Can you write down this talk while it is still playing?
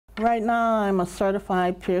Right now, I'm a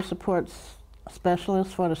certified peer support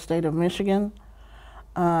specialist for the state of Michigan.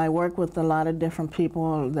 I work with a lot of different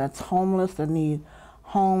people that's homeless, that need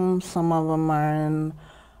homes. Some of them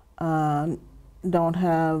don't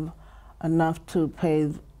have enough to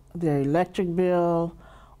pay their electric bill,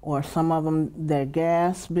 or some of them their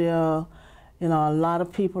gas bill. You know, a lot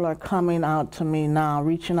of people are coming out to me now,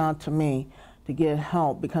 reaching out to me to get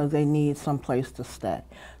help because they need some place to stay.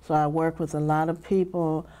 So I work with a lot of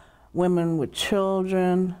people, women with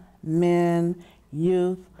children, men,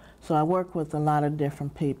 youth. So I work with a lot of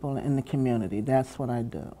different people in the community. That's what I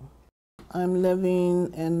do. I'm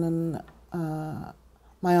living in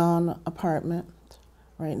my own apartment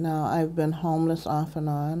right now. I've been homeless off and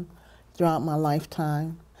on throughout my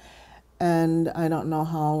lifetime, and I don't know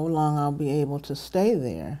how long I'll be able to stay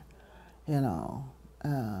there, you know,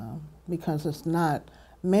 because it's not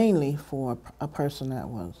mainly for a person that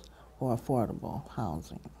was for affordable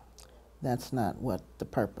housing. That's not what the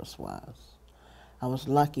purpose was. I was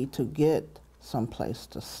lucky to get some place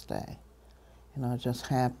to stay. You know, it just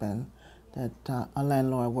happened that a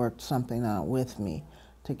landlord worked something out with me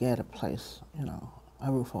to get a place, you know,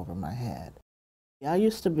 a roof over my head. I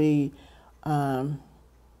used to be in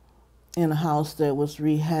a house that was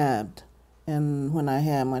rehabbed, and when I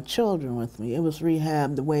had my children with me, it was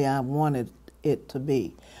rehabbed the way I wanted it to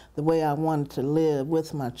be, the way I wanted to live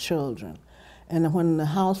with my children. And when the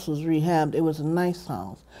house was rehabbed, it was a nice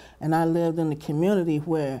house. And I lived in a community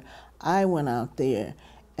where I went out there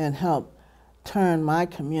and helped turn my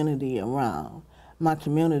community around. My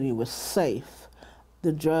community was safe.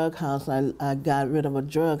 The drug house, I got rid of a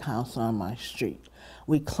drug house on my street.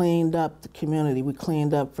 We cleaned up the community. We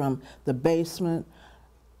cleaned up from the basement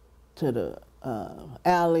to the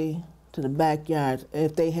alley to the backyard.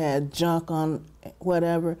 If they had junk on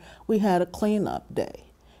whatever, we had a cleanup day.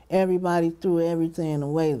 Everybody threw everything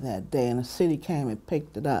away that day, and the city came and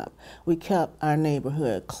picked it up. We kept our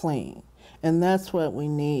neighborhood clean, and that's what we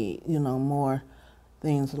need, you know, more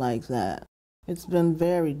things like that. It's been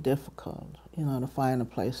very difficult, you know, to find a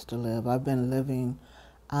place to live. I've been living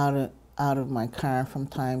out of my car from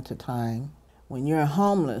time to time. When you're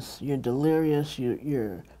homeless, you're delirious,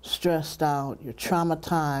 you're stressed out, you're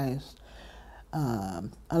traumatized. A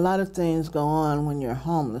lot of things go on when you're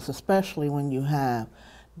homeless, especially when you have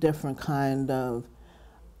different kind of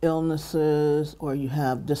illnesses, or you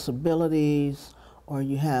have disabilities, or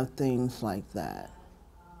you have things like that,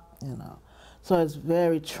 you know. So it's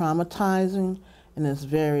very traumatizing, and it's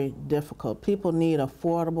very difficult. People need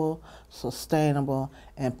affordable, sustainable,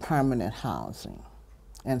 and permanent housing,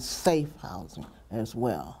 and safe housing as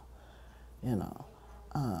well, you know.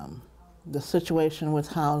 The situation with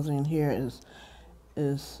housing here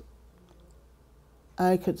is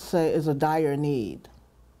I could say, is a dire need.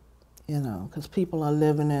 You know, because people are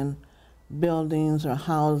living in buildings or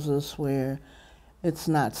houses where it's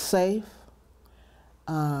not safe,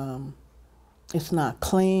 it's not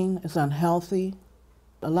clean, it's unhealthy.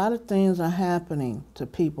 A lot of things are happening to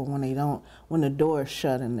people when the door is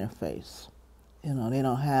shut in their face. You know, they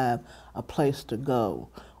don't have a place to go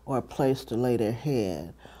or a place to lay their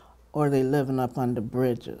head, or they living up under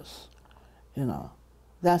bridges. You know,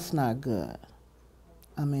 that's not good.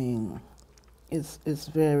 I mean, it's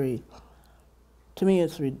very, to me,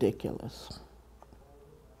 it's ridiculous.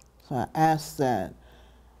 So I ask that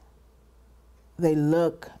they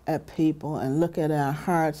look at people and look at our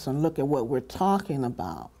hearts and look at what we're talking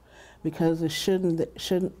about, because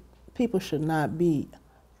it people should not be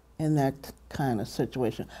in that kind of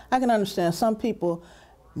situation. I can understand some people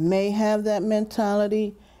may have that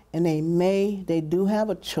mentality, and they do have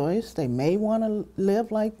a choice. They may want to live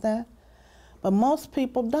like that, but most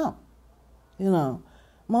people don't. You know,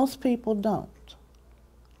 most people don't.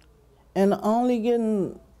 And only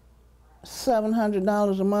getting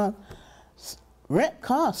 $700 a month, rent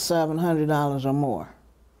costs $700 or more.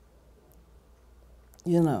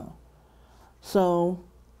 You know, so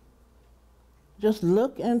just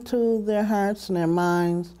look into their hearts and their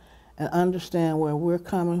minds and understand where we're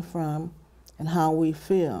coming from and how we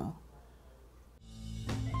feel.